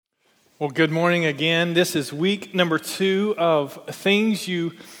Well, good morning again. This is week number 2 of things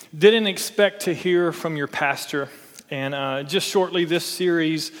you didn't expect to hear from your pastor. And just shortly, this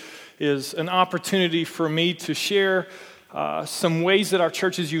series is an opportunity for me to share some ways that our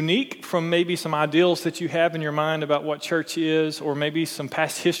church is unique from maybe some ideals that you have in your mind about what church is, or maybe some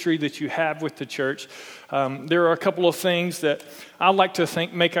past history that you have with the church. There are a couple of things that I like to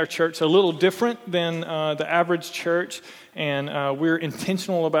think make our church a little different than the average church. And we're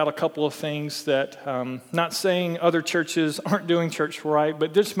intentional about a couple of things that, not saying other churches aren't doing church right,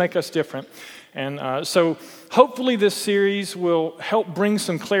 but just make us different. And so hopefully this series will help bring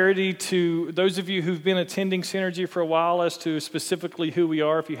some clarity to those of you who've been attending Synergy for a while as to specifically who we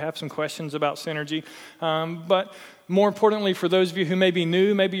are, if you have some questions about Synergy. But more importantly, for those of you who may be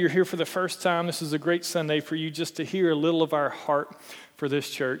new, maybe you're here for the first time, this is a great Sunday for you just to hear a little of our heart for this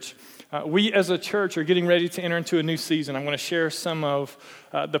church. We as a church are getting ready to enter into a new season. I'm going to share some of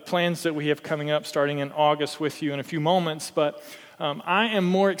the plans that we have coming up starting in August with you in a few moments, but I am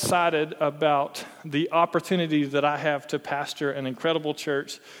more excited about the opportunity that I have to pastor an incredible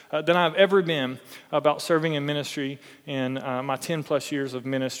church than I've ever been about serving in ministry in my 10 plus years of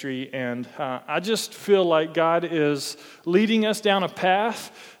ministry. And I just feel like God is leading us down a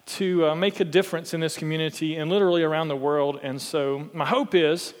path to make a difference in this community and literally around the world. And so my hope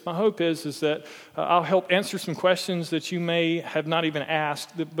is that I'll help answer some questions that you may have not even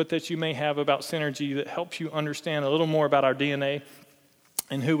asked, but that you may have about Synergy that helps you understand a little more about our DNA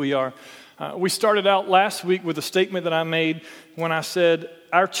and who we are. We started out last week with a statement that I made when I said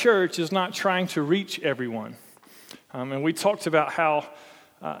our church is not trying to reach everyone. And we talked about how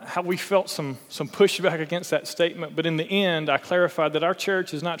we felt some pushback against that statement. But in the end, I clarified that our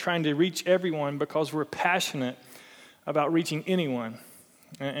church is not trying to reach everyone because we're passionate about reaching anyone.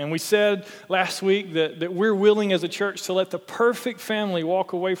 And we said last week that we're willing as a church to let the perfect family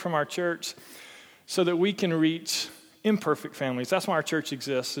walk away from our church so that we can reach imperfect families. That's why our church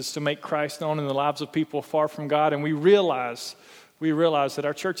exists, is to make Christ known in the lives of people far from God. And we realize that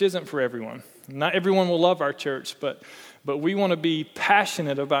our church isn't for everyone. Not everyone will love our church, but we want to be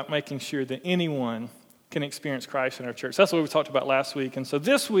passionate about making sure that anyone can experience Christ in our church. That's what we talked about last week. And so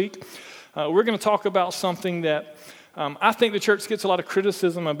this week, we're going to talk about something that I think the church gets a lot of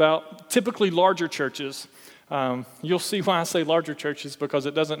criticism about, typically larger churches. You'll see why I say larger churches, because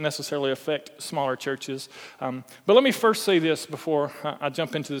it doesn't necessarily affect smaller churches. But let me first say this before I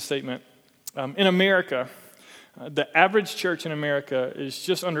jump into the statement. In America, the average church in America is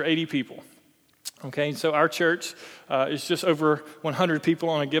just under 80 people. Okay, so our church is just over 100 people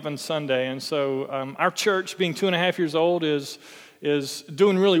on a given Sunday. And so our church, being 2.5 years old, is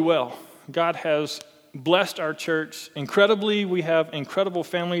doing really well. God has blessed our church incredibly. We have incredible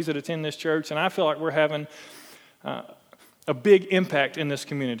families that attend this church, and I feel like we're having a big impact in this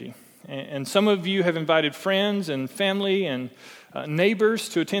community. And some of you have invited friends and family and neighbors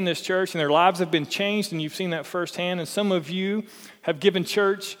to attend this church, and their lives have been changed, and you've seen that firsthand. And some of you have given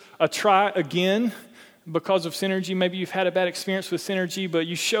church a try again because of Synergy. Maybe you've had a bad experience with Synergy, but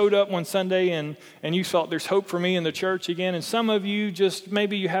you showed up one Sunday and you thought there's hope for me in the church again. And some of you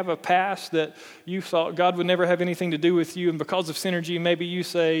maybe you have a past that you thought God would never have anything to do with you. And because of Synergy, maybe you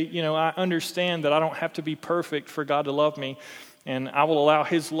say, I understand that I don't have to be perfect for God to love me. And I will allow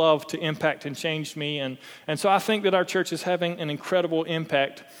His love to impact and change me. And so I think that our church is having an incredible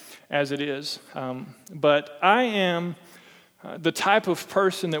impact as it is. But I am the type of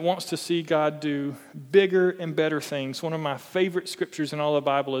person that wants to see God do bigger and better things. One of my favorite scriptures in all the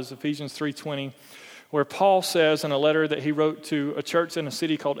Bible is Ephesians 3:20, where Paul says in a letter that he wrote to a church in a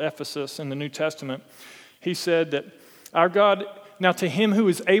city called Ephesus in the New Testament, he said that our God, now to Him who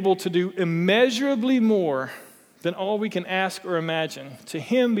is able to do immeasurably more than all we can ask or imagine, to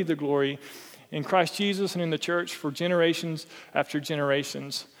Him be the glory in Christ Jesus and in the church for generations after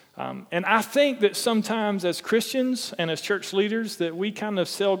generations. And I think that sometimes as Christians and as church leaders that we kind of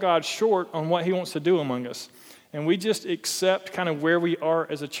sell God short on what He wants to do among us. And we just accept kind of where we are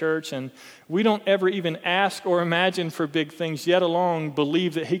as a church, and we don't ever even ask or imagine for big things, yet alone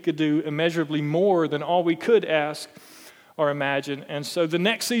believe that He could do immeasurably more than all we could ask or imagine. And so the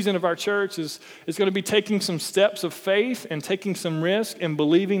next season of our church is going to be taking some steps of faith and taking some risk and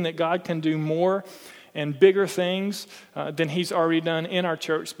believing that God can do more and bigger things than He's already done in our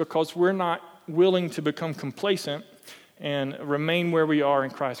church, because we're not willing to become complacent and remain where we are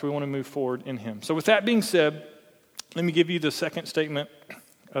in Christ. We want to move forward in Him. So with that being said, let me give you the second statement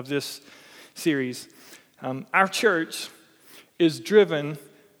of this series. Our church is driven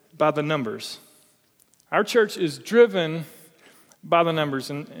by the numbers. Our church is driven by the numbers.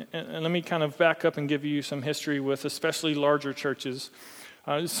 And let me kind of back up and give you some history with especially larger churches.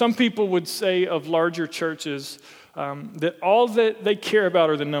 Some people would say of larger churches that all that they care about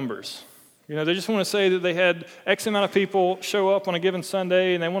are the numbers. They just want to say that they had X amount of people show up on a given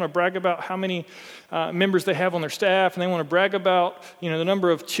Sunday, and they want to brag about how many members they have on their staff, and they want to brag about, the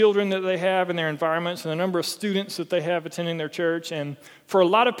number of children that they have in their environments and the number of students that they have attending their church. And for a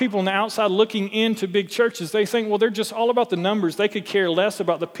lot of people on the outside looking into big churches, they think, well, they're just all about the numbers. They could care less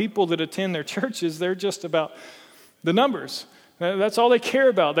about the people that attend their churches. They're just about the numbers. That's all they care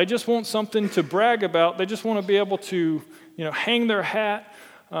about. They just want something to brag about. They just want to be able to, hang their hat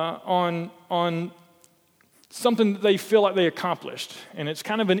on something that they feel like they accomplished. And it's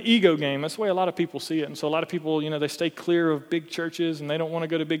kind of an ego game. That's the way a lot of people see it. And so a lot of people, they stay clear of big churches, and they don't want to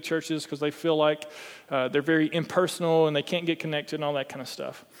go to big churches because they feel like they're very impersonal and they can't get connected and all that kind of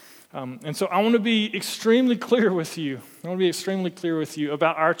stuff. And so I want to be extremely clear with you. I want to be extremely clear with you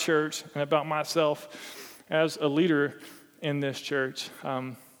about our church and about myself as a leader in this church.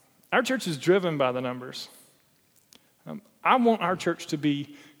 Our church is driven by the numbers. I want our church to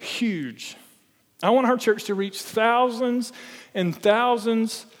be huge. I want our church to reach thousands and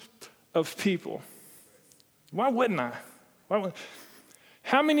thousands of people. Why wouldn't I?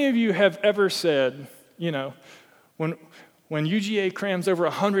 How many of you have ever said, when UGA crams over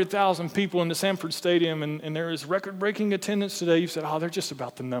 100,000 people into Sanford Stadium and there is record-breaking attendance today, you've said, they're just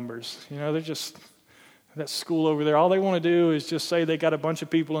about the numbers. They're just, that school over there, all they want to do is just say they got a bunch of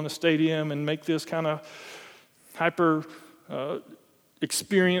people in the stadium and make this kind of hyper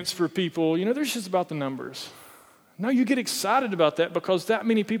experience for people. They're just about the numbers. No, you get excited about that because that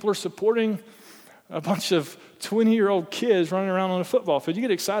many people are supporting a bunch of 20-year-old kids running around on a football field. You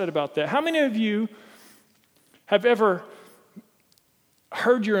get excited about that. How many of you have ever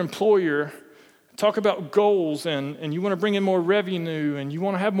heard your employer talk about goals and you want to bring in more revenue and you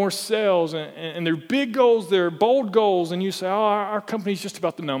want to have more sales and they're big goals, they're bold goals, and you say, our company's just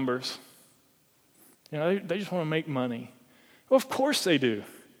about the numbers. They just want to make money. Well, of course they do.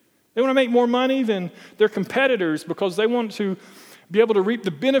 They want to make more money than their competitors because they want to be able to reap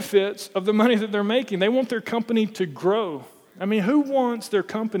the benefits of the money that they're making. They want their company to grow. Who wants their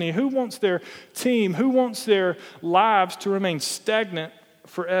company? Who wants their team? Who wants their lives to remain stagnant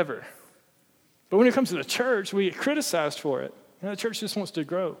forever? But when it comes to the church, we get criticized for it. The church just wants to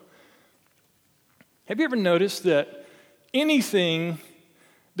grow. Have you ever noticed that anything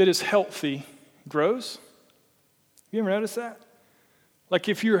that is healthy grows? You ever notice that? Like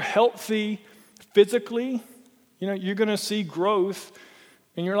if you're healthy physically, you're going to see growth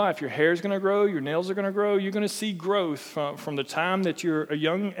in your life. Your hair is going to grow, your nails are going to grow. You're going to see growth from the time that you're a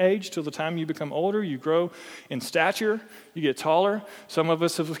young age till the time you become older. You grow in stature, you get taller. Some of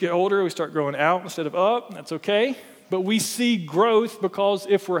us, as we get older, we start growing out instead of up. That's okay. But we see growth because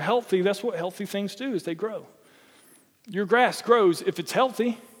if we're healthy, that's what healthy things do, is they grow. Your grass grows if it's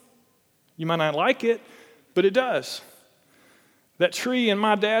healthy. You might not like it, but it does. That tree in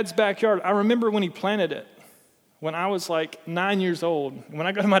my dad's backyard, I remember when he planted it, when I was like 9 years old. When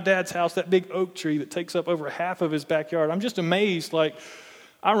I go to my dad's house, that big oak tree that takes up over half of his backyard, I'm just amazed.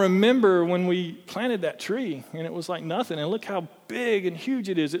 I remember when we planted that tree, and it was like nothing, and look how big and huge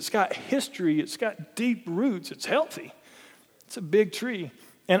it is. It's got history. It's got deep roots. It's healthy. It's a big tree.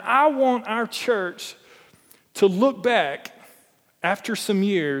 And I want our church to look back after some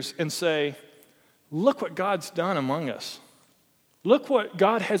years and say, look what God's done among us. Look what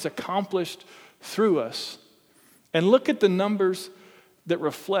God has accomplished through us. And look at the numbers that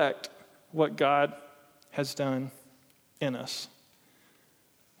reflect what God has done in us.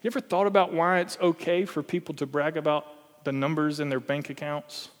 You ever thought about why it's okay for people to brag about the numbers in their bank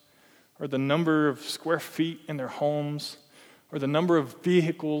accounts, or the number of square feet in their homes, or the number of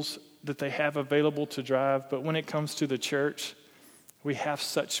vehicles that they have available to drive? But when it comes to the church, we have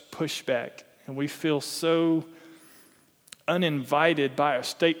such pushback, and we feel so uninvited by a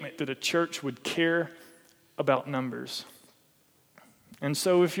statement that a church would care about numbers. And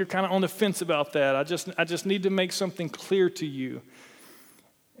so if you're kind of on the fence about that, I just need to make something clear to you,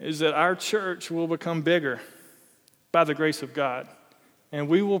 is that our church will become bigger by the grace of God. And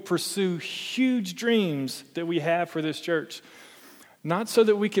we will pursue huge dreams that we have for this church, not so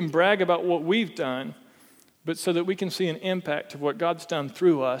that we can brag about what we've done, but so that we can see an impact of what God's done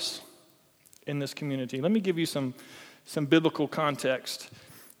through us in this community. Let me give you some biblical context,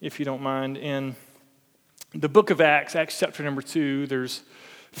 if you don't mind. In the book of Acts chapter number 2, there's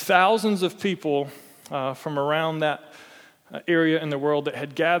thousands of people from around that area in the world that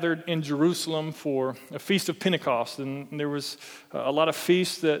had gathered in Jerusalem for a feast of Pentecost. And there was a lot of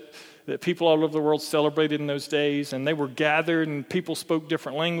feasts that people all over the world celebrated in those days. And they were gathered, and people spoke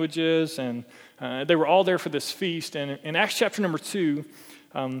different languages, and they were all there for this feast. And in Acts chapter number 2,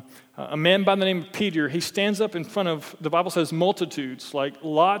 a man by the name of Peter, he stands up in front of, the Bible says multitudes, like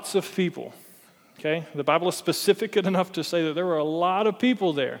lots of people. Okay? The Bible is specific enough to say that there were a lot of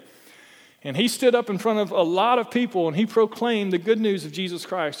people there. And he stood up in front of a lot of people and he proclaimed the good news of Jesus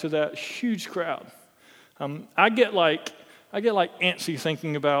Christ to that huge crowd. I get like antsy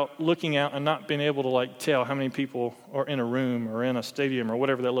thinking about looking out and not being able to tell how many people are in a room or in a stadium or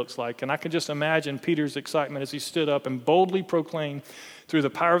whatever that looks like. And I can just imagine Peter's excitement as he stood up and boldly proclaimed through the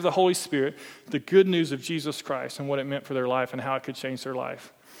power of the Holy Spirit the good news of Jesus Christ and what it meant for their life and how it could change their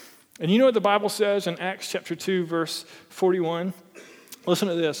life. And you know what the Bible says in Acts chapter 2, verse 41? Listen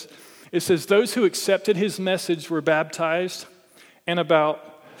to this. It says, those who accepted his message were baptized, and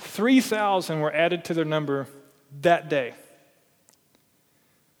about 3,000 were added to their number that day.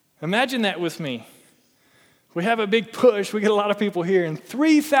 Imagine that with me. We have a big push. We get a lot of people here, and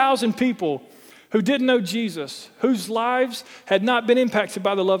 3,000 people who didn't know Jesus, whose lives had not been impacted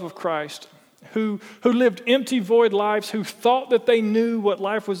by the love of Christ, who lived empty, void lives, who thought that they knew what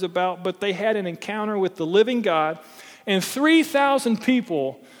life was about, but they had an encounter with the living God, and 3,000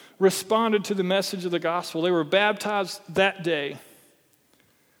 people responded to the message of the gospel. They were baptized that day.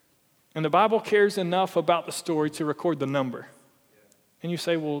 And the Bible cares enough about the story to record the number. And you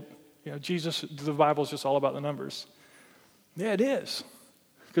say, well, Jesus, the Bible is just all about the numbers. Yeah, it is.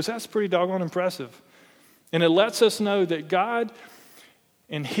 Because that's pretty doggone impressive. And it lets us know that God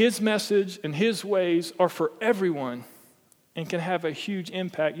and his message and his ways are for everyone and can have a huge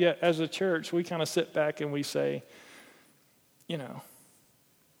impact. Yet as a church, we kind of sit back and we say,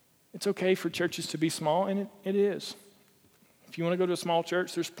 it's okay for churches to be small, and it is. If you want to go to a small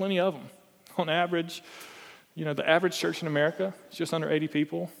church, there's plenty of them. On average, the average church in America is just under 80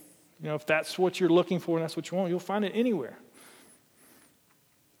 people. If that's what you're looking for and that's what you want, you'll find it anywhere.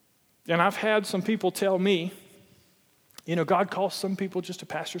 And I've had some people tell me, God calls some people just to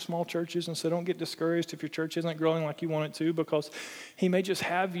pastor small churches, and so don't get discouraged if your church isn't growing like you want it to, because he may just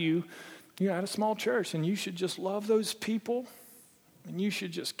have you at a small church, and you should just love those people, and you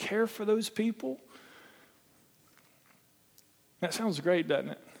should just care for those people. That sounds great, doesn't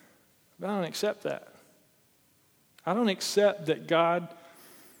it? But I don't accept that. I don't accept that God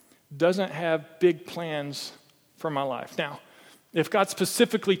doesn't have big plans for my life. Now, if God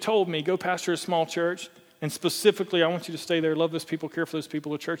specifically told me, go pastor a small church, and specifically I want you to stay there, love those people, care for those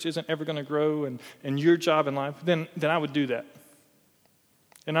people, the church isn't ever going to grow, and your job in life, then I would do that.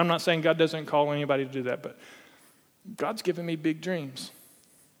 And I'm not saying God doesn't call anybody to do that, but God's given me big dreams.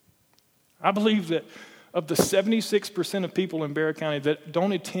 I believe that of the 76% of people in Bexar County that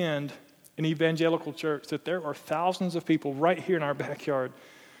don't attend an evangelical church, that there are thousands of people right here in our backyard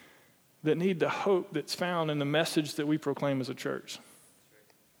that need the hope that's found in the message that we proclaim as a church.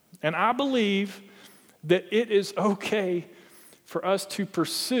 And I believe that it is okay for us to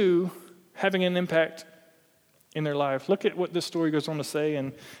pursue having an impact in their life. Look at what this story goes on to say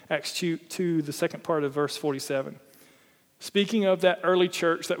in Acts 2, the second part of verse 47. Speaking of that early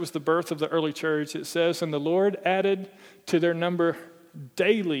church, that was the birth of the early church, it says, and the Lord added to their number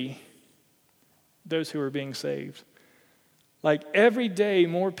daily those who were being saved. Like every day,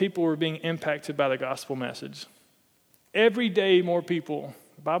 more people were being impacted by the gospel message. Every day, more people.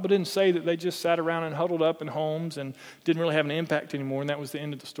 The Bible didn't say that they just sat around and huddled up in homes and didn't really have an impact anymore, and that was the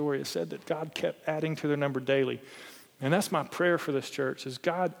end of the story. It said that God kept adding to their number daily. And that's my prayer for this church, is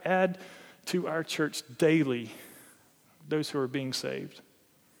God add to our church daily those who are being saved.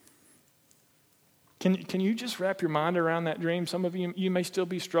 Can you just wrap your mind around that dream? Some of you may still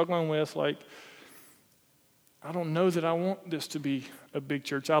be struggling with, I don't know that I want this to be a big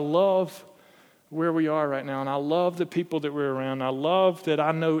church. I love where we are right now, and I love the people that we're around. I love that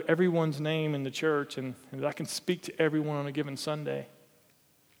I know everyone's name in the church, and that I can speak to everyone on a given Sunday.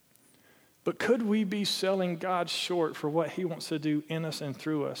 But could we be selling God short for what he wants to do in us and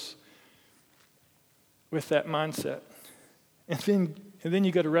through us with that mindset? And then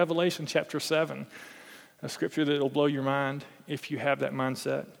you go to Revelation chapter 7, a scripture that will blow your mind if you have that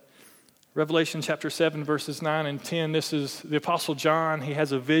mindset. Revelation chapter 7, verses 9 and 10, this is the Apostle John. He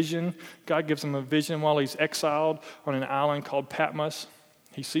has a vision. God gives him a vision while he's exiled on an island called Patmos.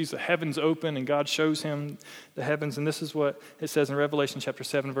 He sees the heavens open, and God shows him the heavens. And this is what it says in Revelation chapter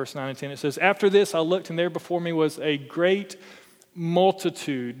 7, verse 9 and 10. It says, after this I looked, and there before me was a great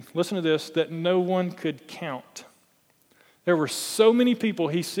multitude. Listen to this, that no one could count. There were so many people,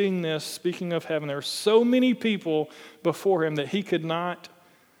 he's seeing this, speaking of heaven, there were so many people before him that he could not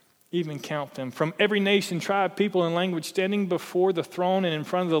even count them. From every nation, tribe, people, and language, standing before the throne and in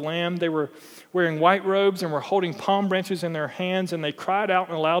front of the Lamb, they were wearing white robes and were holding palm branches in their hands, and they cried out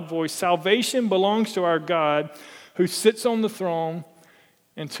in a loud voice, salvation belongs to our God who sits on the throne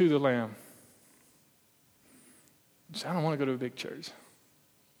and to the Lamb. You say, I don't want to go to a big church.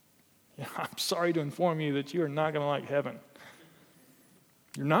 Yeah, I'm sorry to inform you that you are not going to like heaven.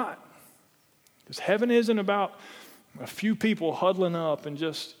 You're not. Because heaven isn't about a few people huddling up and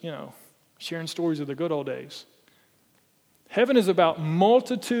just, sharing stories of the good old days. Heaven is about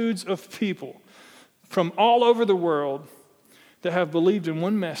multitudes of people from all over the world that have believed in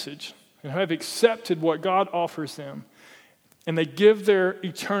one message and have accepted what God offers them. And they give their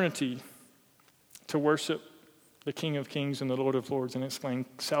eternity to worship the King of Kings and the Lord of Lords and exclaim,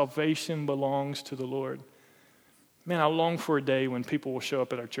 salvation belongs to the Lord. Man, I long for a day when people will show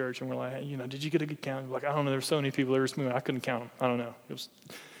up at our church and we're like, hey, did you get a good count? Like, I don't know, there's so many people there this morning, I couldn't count them. I don't know. It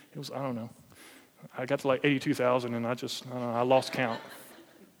was I don't know. I got to like 82,000 and I lost count.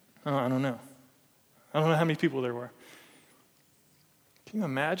 I don't know. I don't know how many people there were. Can you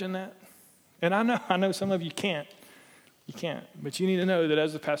imagine that? And I know some of you can't. You can't. But you need to know that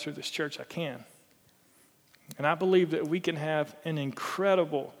as the pastor of this church, I can. And I believe that we can have an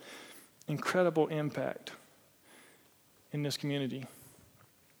incredible, incredible impact in this community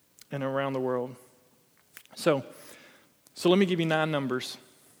and around the world. So let me give you 9 numbers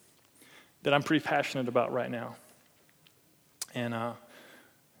that I'm pretty passionate about right now. And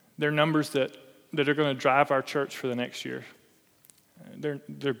they're numbers that are going to drive our church for the next year.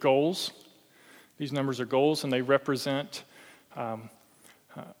 They're goals. These numbers are goals, and they represent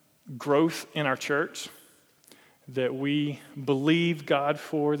growth in our church that we believe God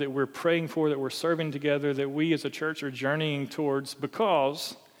for, that we're praying for, that we're serving together, that we as a church are journeying towards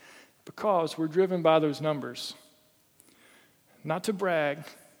because we're driven by those numbers. Not to brag,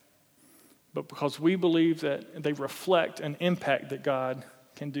 but because we believe that they reflect an impact that God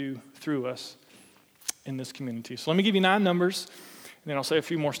can do through us in this community. So let me give you 9 numbers, and then I'll say a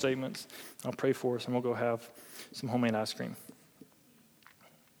few more statements. I'll pray for us, and we'll go have some homemade ice cream.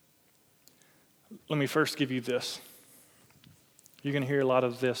 Let me first give you this. You're going to hear a lot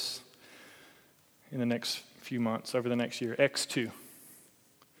of this in the next few months, over the next year. X2.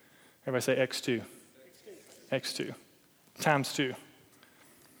 Everybody say X2. X2. Times 2.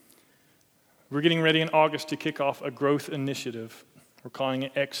 We're getting ready in August to kick off a growth initiative. We're calling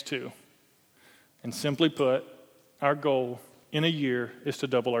it X2. And simply put, our goal in a year is to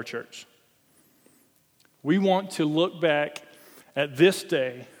double our church. We want to look back at this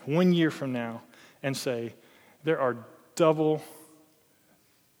day, 1 year from now, and say, there are double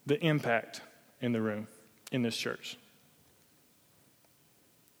the impact in the room, in this church.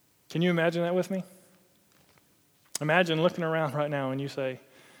 Can you imagine that with me? Imagine looking around right now and you say,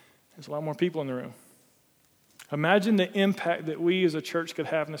 there's a lot more people in the room. Imagine the impact that we as a church could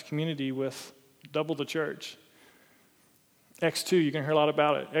have in this community with double the church. X2, you're going to hear a lot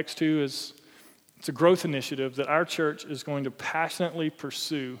about it. X2 it's a growth initiative that our church is going to passionately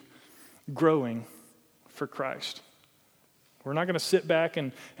pursue growing for Christ. We're not going to sit back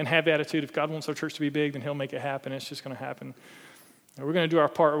and have the attitude, if God wants our church to be big, then he'll make it happen. It's just going to happen. And we're going to do our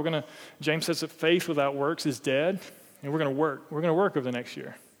part. James says that faith without works is dead, and we're going to work. We're going to work over the next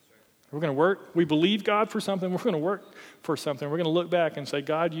year. We're going to work. We believe God for something. We're going to work for something. We're going to look back and say,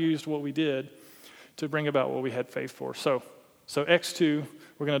 God used what we did to bring about what we had faith for. So X2,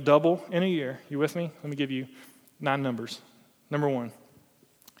 we're going to double in a year. You with me? Let me give you 9 numbers. Number 1,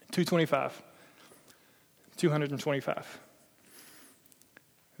 225. 225.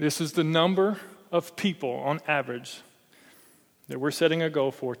 This is the number of people on average that we're setting a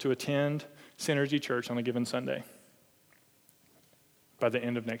goal for to attend Synergy Church on a given Sunday by the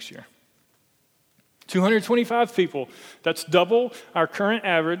end of next year. 225 people. That's double our current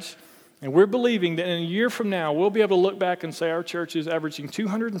average. And we're believing that in a year from now, we'll be able to look back and say our church is averaging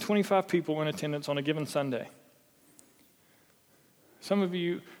 225 people in attendance on a given Sunday. Some of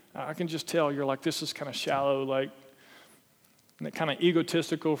you, I can just tell, you're like, this is kind of shallow, like, kind of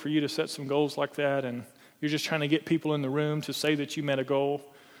egotistical for you to set some goals like that, and you're just trying to get people in the room to say that you met a goal.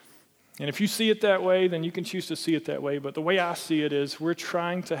 And if you see it that way, then you can choose to see it that way. But the way I see it is we're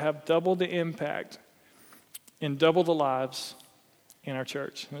trying to have double the impact and double the lives in our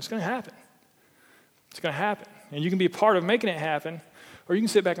church. And it's going to happen. It's going to happen. And you can be a part of making it happen, or you can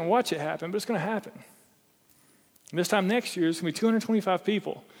sit back and watch it happen, but it's going to happen. And this time next year, it's going to be 225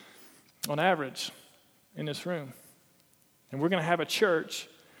 people on average in this room. And we're going to have a church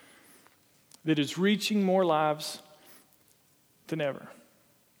that is reaching more lives than ever.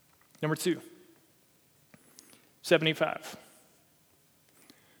 Number 2, 75.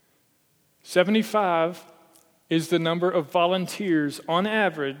 75 is the number of volunteers on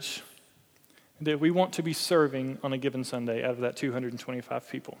average that we want to be serving on a given Sunday out of that 225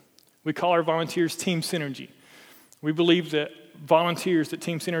 people. We call our volunteers Team Synergy. We believe that volunteers, that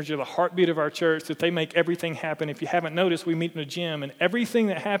Team Synergy are the heartbeat of our church, that they make everything happen. If you haven't noticed, we meet in a gym, and everything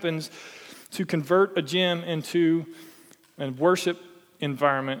that happens to convert a gym into a worship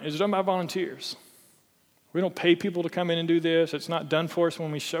environment is done by volunteers. We don't pay people to come in and do this. It's not done for us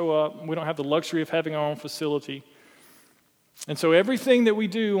when we show up. We don't have the luxury of having our own facility. And so everything that we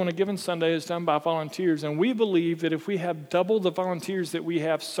do on a given Sunday is done by volunteers, and we believe that if we have double the volunteers that we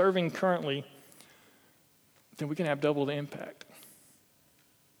have serving currently, then we can have double the impact.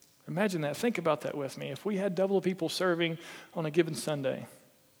 Imagine that. Think about that with me. If we had double the people serving on a given Sunday,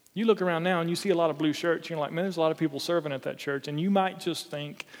 you look around now and you see a lot of blue shirts. You're like, man, there's a lot of people serving at that church. And you might just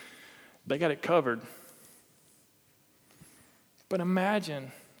think they got it covered. But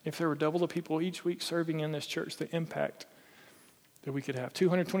imagine if there were double the people each week serving in this church, the impact that we could have.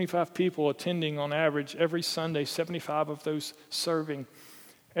 225 people attending on average every Sunday, 75 of those serving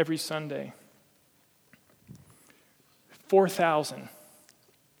every Sunday. 4,000.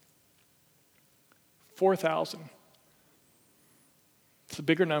 4,000. It's a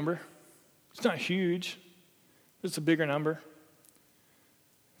bigger number. It's not huge. It's a bigger number.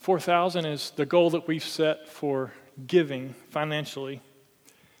 4,000 is the goal that we've set for giving financially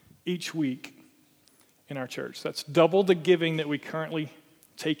each week in our church. That's double the giving that we currently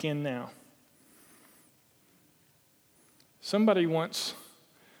take in now. Somebody once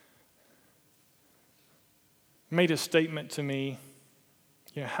made a statement to me,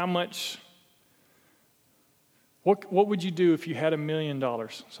 how much, what would you do if you had $1 million?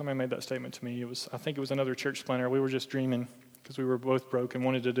 Somebody made that statement to me. I think it was another church planner. We were just dreaming because we were both broke and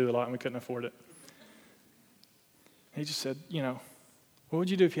wanted to do a lot and we couldn't afford it. He just said, what would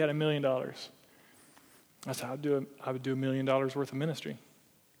you do if you had $1 million? I said, I would do $1 million worth of ministry.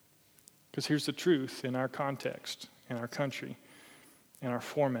 Because here's the truth in our context, in our country, in our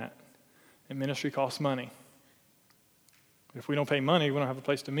format. And ministry costs money. If we don't pay money, we don't have a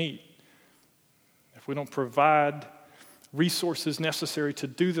place to meet. If we don't provide resources necessary to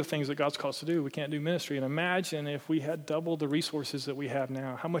do the things that God's called us to do, we can't do ministry. And imagine if we had double the resources that we have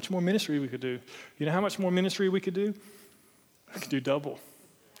now, how much more ministry we could do. You know how much more ministry we could do? We could do double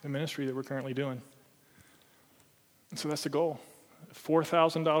the ministry that we're currently doing. And so that's the goal.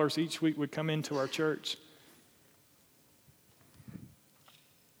 $4,000 each week would come into our church.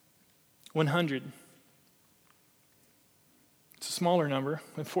 100. It's a smaller number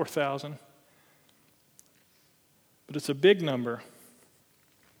than 4,000. But it's a big number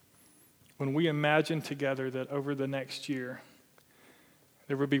when we imagine together that over the next year,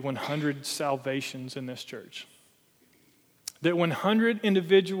 there would be 100 salvations in this church. That 100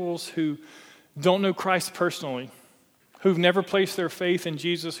 individuals who don't know Christ personally, who've never placed their faith in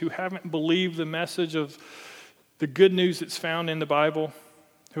Jesus, who haven't believed the message of the good news that's found in the Bible,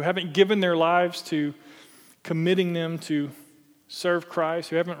 who haven't given their lives to committing them to serve Christ,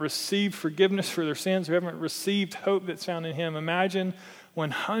 who haven't received forgiveness for their sins, who haven't received hope that's found in Him. Imagine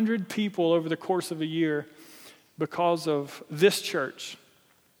 100 people over the course of a year because of this church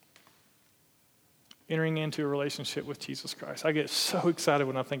entering into a relationship with Jesus Christ. I get so excited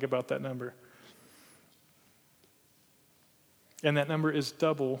when I think about that number. And that number is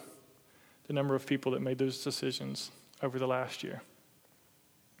double the number of people that made those decisions over the last year.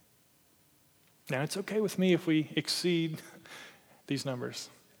 Now, it's okay with me if we exceed these numbers.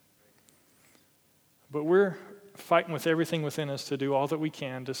 But we're fighting with everything within us to do all that we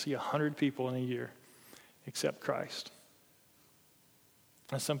can to see 100 people in a year accept Christ.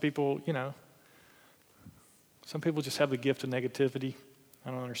 And some people, some people just have the gift of negativity.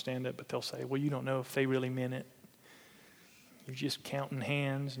 I don't understand it, but they'll say, well, you don't know if they really meant it. You're just counting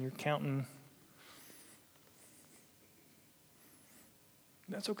hands and you're counting.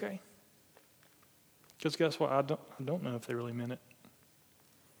 That's okay. Because guess what? I don't know if they really meant it.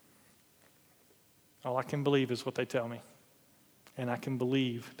 All I can believe is what they tell me. And I can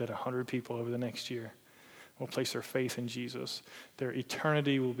believe that 100 people over the next year will place their faith in Jesus. Their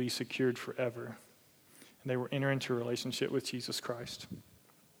eternity will be secured forever. And they will enter into a relationship with Jesus Christ.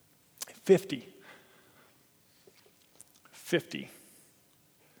 50. 50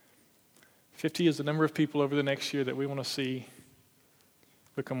 is the number of people over the next year that we want to see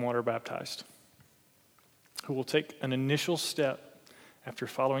become water baptized, who will take an initial step after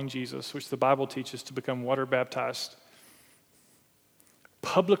following Jesus, which the Bible teaches to become water baptized,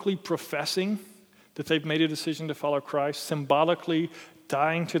 publicly professing that they've made a decision to follow Christ, symbolically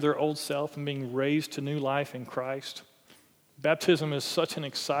dying to their old self and being raised to new life in Christ. Baptism is such an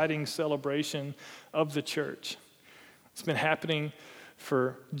exciting celebration of the church. It's been happening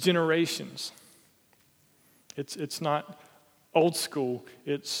for generations. It's not old school.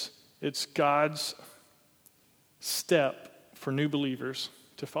 It's God's step for new believers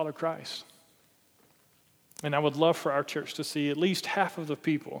to follow Christ. And I would love for our church to see at least half of the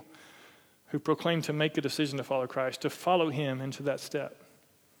people who proclaim to make a decision to follow Christ, to follow him into that step.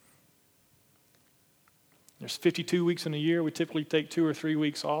 There's 52 weeks in a year. We typically take 2 or 3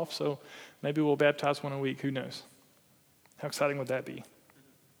 weeks off, so maybe we'll baptize one a week. Who knows? How exciting would that be?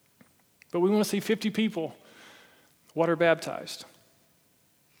 But we want to see 50 people water baptized.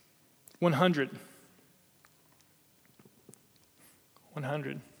 100.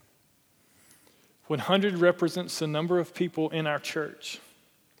 100. 100 represents the number of people in our church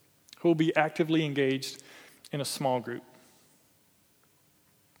who will be actively engaged in a small group.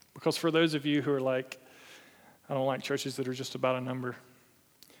 Because for those of you who are like, I don't like churches that are just about a number,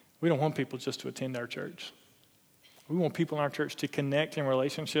 we don't want people just to attend our church. We want people in our church to connect in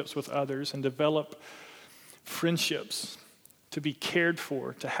relationships with others and develop friendships, to be cared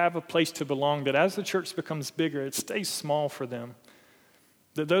for, to have a place to belong, that as the church becomes bigger, it stays small for them.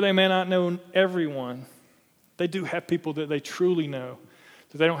 That though they may not know everyone, they do have people that they truly know,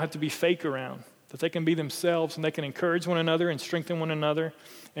 that they don't have to be fake around, that they can be themselves and they can encourage one another and strengthen one another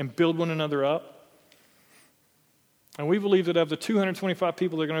and build one another up. And we believe that of the 225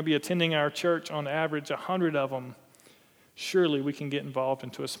 people that are going to be attending our church, on average, 100 of them, surely we can get involved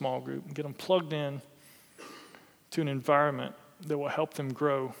into a small group and get them plugged in to an environment that will help them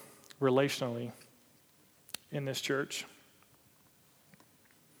grow relationally in this church.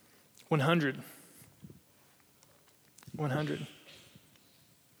 100. 100.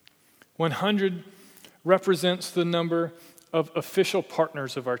 100 represents the number of official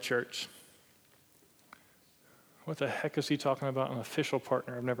partners of our church. What the heck is he talking about, an official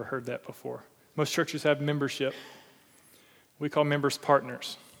partner? I've never heard that before. Most churches have membership. We call members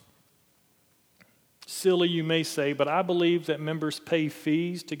partners. Silly, you may say, but I believe that members pay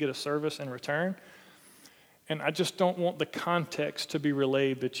fees to get a service in return. And I just don't want the context to be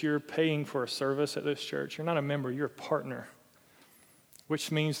relayed that you're paying for a service at this church. You're not a member, you're a partner,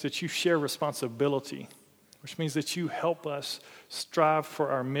 which means that you share responsibility, which means that you help us strive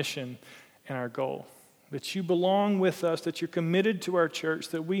for our mission and our goal, that you belong with us, that you're committed to our church,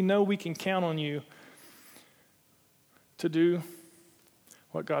 that we know we can count on you to do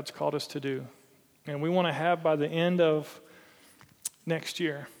what God's called us to do. And we want to have, by the end of next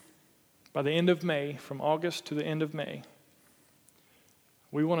year, by the end of May, from August to the end of May,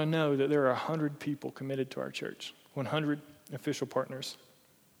 we want to know that there are 100 people committed to our church, 100 official partners.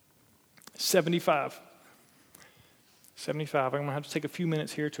 75. I'm going to have to take a few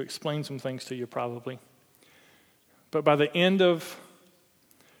minutes here to explain some things to you probably. But by the end of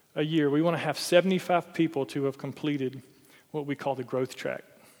a year, we want to have 75 people to have completed what we call the growth track.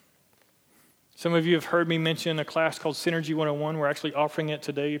 Some of you have heard me mention a class called Synergy 101. We're actually offering it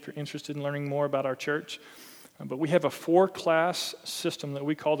today if you're interested in learning more about our church. But we have a 4-class system that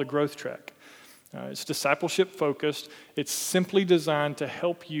we call the growth track. It's discipleship focused. It's simply designed to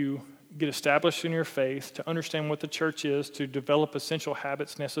help you get established in your faith, to understand what the church is, to develop essential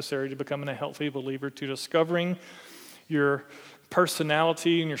habits necessary to becoming a healthy believer, to discovering your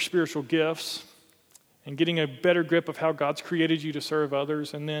personality and your spiritual gifts, and getting a better grip of how God's created you to serve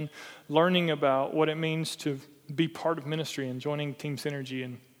others, and then learning about what it means to be part of ministry and joining Team Synergy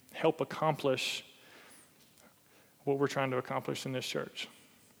and help accomplish what we're trying to accomplish in this church.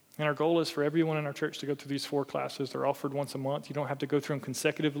 And our goal is for everyone in our church to go through these 4 classes. They're offered once a month. You don't have to go through them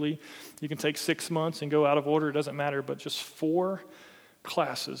consecutively. You can take 6 months and go out of order. It doesn't matter, but just 4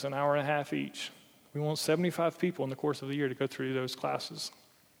 classes, an hour and a half each. We want 75 people in the course of the year to go through those classes.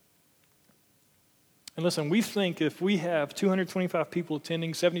 And listen, we think if we have 225 people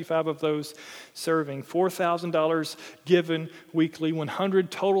attending, 75 of those serving, $4,000 given weekly,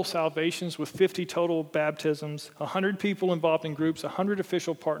 100 total salvations with 50 total baptisms, 100 people involved in groups, 100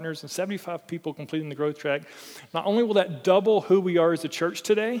 official partners, and 75 people completing the growth track, not only will that double who we are as a church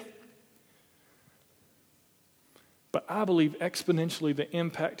today, but I believe exponentially the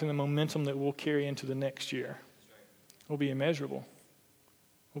impact and the momentum that we'll carry into the next year will be immeasurable.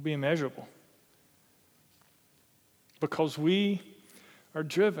 Will be immeasurable. Because we are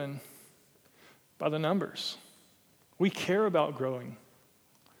driven by the numbers. We care about growing.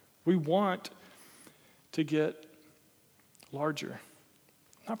 We want to get larger.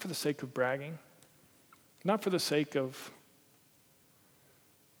 Not for the sake of bragging. Not for the sake of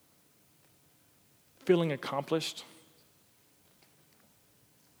feeling accomplished.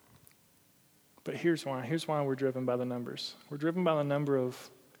 But here's why. Here's why we're driven by the numbers. We're driven by the number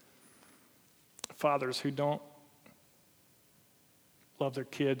of fathers who don't love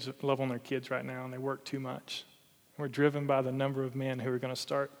on their kids right now, and they work too much. We're driven by the number of men who are going to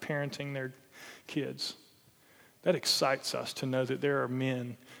start parenting their kids That excites us to know that there are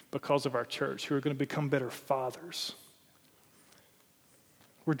men, because of our church, who are going to become better fathers.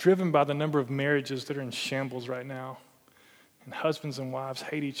 We're driven by the number of marriages that are in shambles right now. And husbands and wives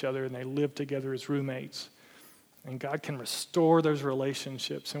hate each other and they live together as roommates. And God can restore those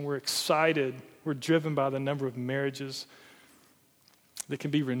relationships. And we're excited. We're driven by the number of marriages that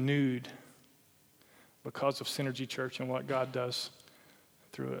can be renewed because of Synergy Church and what God does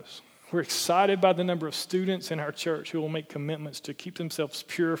through us. We're excited by the number of students in our church who will make commitments to keep themselves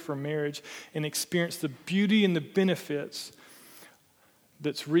pure for marriage and experience the beauty and the benefits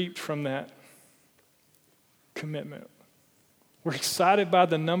that's reaped from that commitment. We're excited by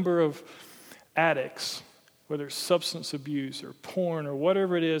the number of addicts, whether it's substance abuse or porn or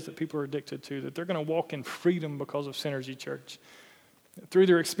whatever it is that people are addicted to, that they're going to walk in freedom because of Synergy Church. Through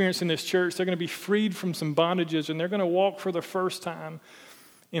their experience in this church, they're going to be freed from some bondages, and they're going to walk for the first time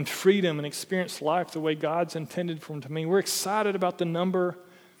in freedom and experience life the way God's intended for them to mean. We're excited about the number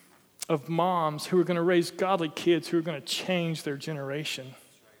of moms who are going to raise godly kids who are going to change their generation.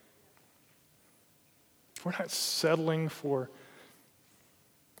 We're not settling for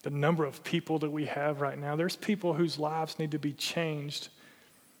the number of people that we have right now. There's people whose lives need to be changed.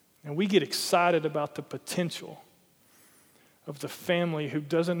 And we get excited about the potential of the family who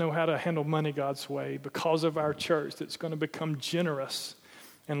doesn't know how to handle money God's way because of our church that's going to become generous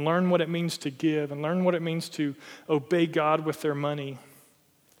and learn what it means to give and learn what it means to obey God with their money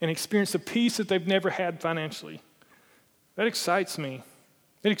and experience a peace that they've never had financially. That excites me.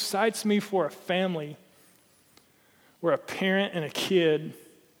 It excites me for a family where a parent and a kid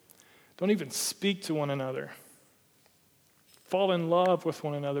don't even speak to one another, fall in love with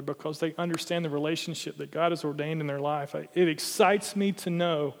one another because they understand the relationship that God has ordained in their life. It excites me to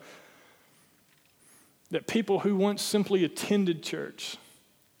know that people who once simply attended church,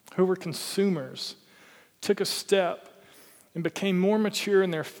 who were consumers, took a step and became more mature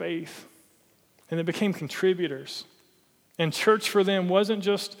in their faith, and they became contributors. And church for them wasn't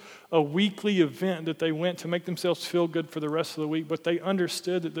just a weekly event that they went to make themselves feel good for the rest of the week, but they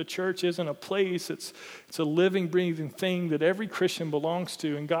understood that the church isn't a place, it's a living, breathing thing that every Christian belongs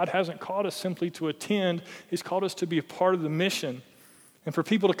to. And God hasn't called us simply to attend, He's called us to be a part of the mission. And for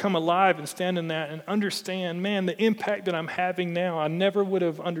people to come alive and stand in that and understand, man, the impact that I'm having now, I never would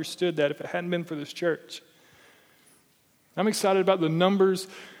have understood that if it hadn't been for this church. I'm excited about the numbers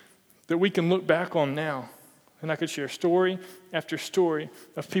that we can look back on now. And I could share story after story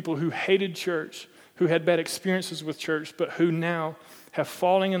of people who hated church, who had bad experiences with church, but who now have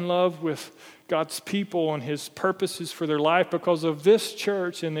fallen in love with God's people and His purposes for their life because of this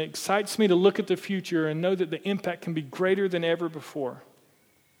church. And it excites me to look at the future and know that the impact can be greater than ever before.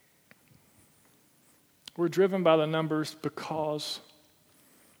 We're driven by the numbers because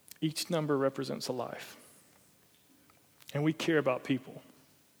each number represents a life. And we care about people.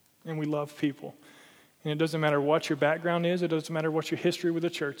 And we love people. And it doesn't matter what your background is. It doesn't matter what your history with the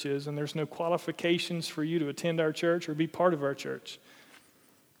church is. And there's no qualifications for you to attend our church or be part of our church.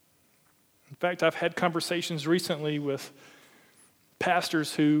 In fact, I've had conversations recently with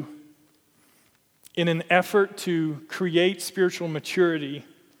pastors who, in an effort to create spiritual maturity,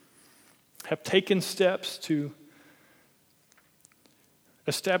 have taken steps to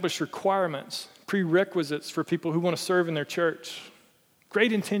establish requirements, prerequisites for people who want to serve in their church.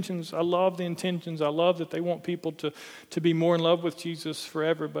 Great intentions. I love the intentions. I love that they want people to be more in love with Jesus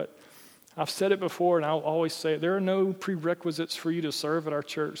forever. But I've said it before, and I'll always say it. There are no prerequisites for you to serve at our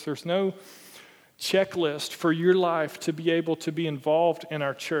church. There's no checklist for your life to be able to be involved in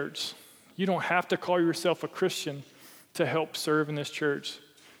our church. You don't have to call yourself a Christian to help serve in this church.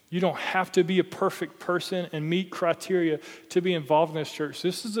 You don't have to be a perfect person and meet criteria to be involved in this church.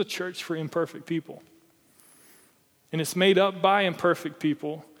 This is a church for imperfect people. And it's made up by imperfect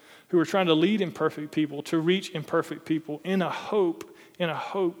people who are trying to lead imperfect people to reach imperfect people in a hope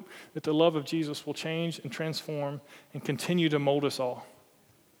that the love of Jesus will change and transform and continue to mold us all.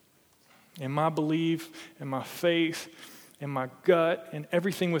 And my belief and my faith and my gut and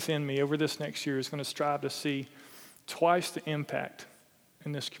everything within me over this next year is going to strive to see twice the impact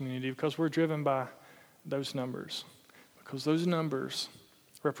in this community because we're driven by those numbers. Because those numbers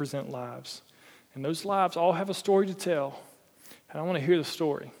represent lives. And those lives all have a story to tell. And I want to hear the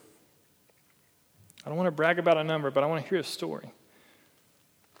story. I don't want to brag about a number, but I want to hear a story.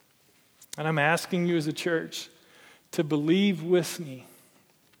 And I'm asking you as a church to believe with me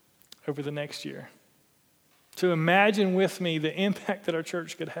over the next year. To imagine with me the impact that our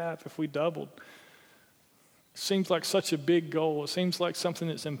church could have if we doubled. It seems like such a big goal. It seems like something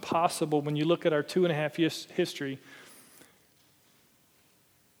that's impossible when you look at our 2.5 years history.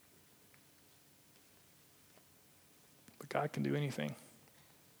 God can do anything.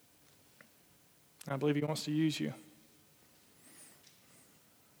 I believe he wants to use you.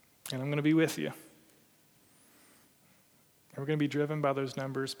 And I'm going to be with you. And we're going to be driven by those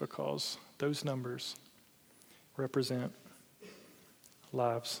numbers because those numbers represent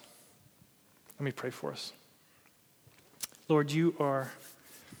lives. Let me pray for us. Lord, you're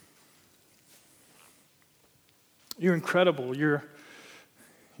incredible. You're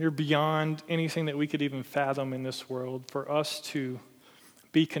beyond anything that we could even fathom in this world. For us to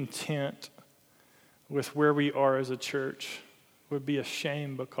be content with where we are as a church would be a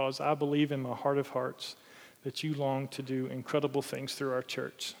shame, because I believe in my heart of hearts that you long to do incredible things through our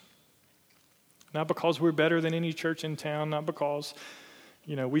church. Not because we're better than any church in town, not because,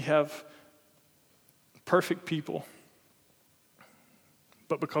 we have perfect people,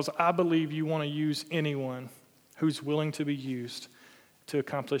 but because I believe you want to use anyone who's willing to be used to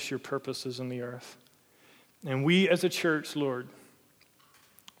accomplish your purposes in the earth. And we as a church, Lord,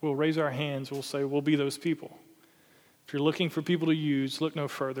 will raise our hands, we'll say, we'll be those people. If you're looking for people to use, look no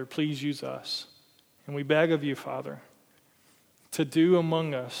further. Please use us. And we beg of you, Father, to do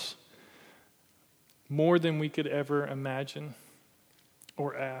among us more than we could ever imagine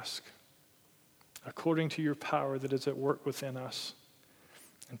or ask, according to your power that is at work within us.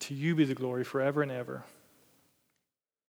 And to you be the glory forever and ever.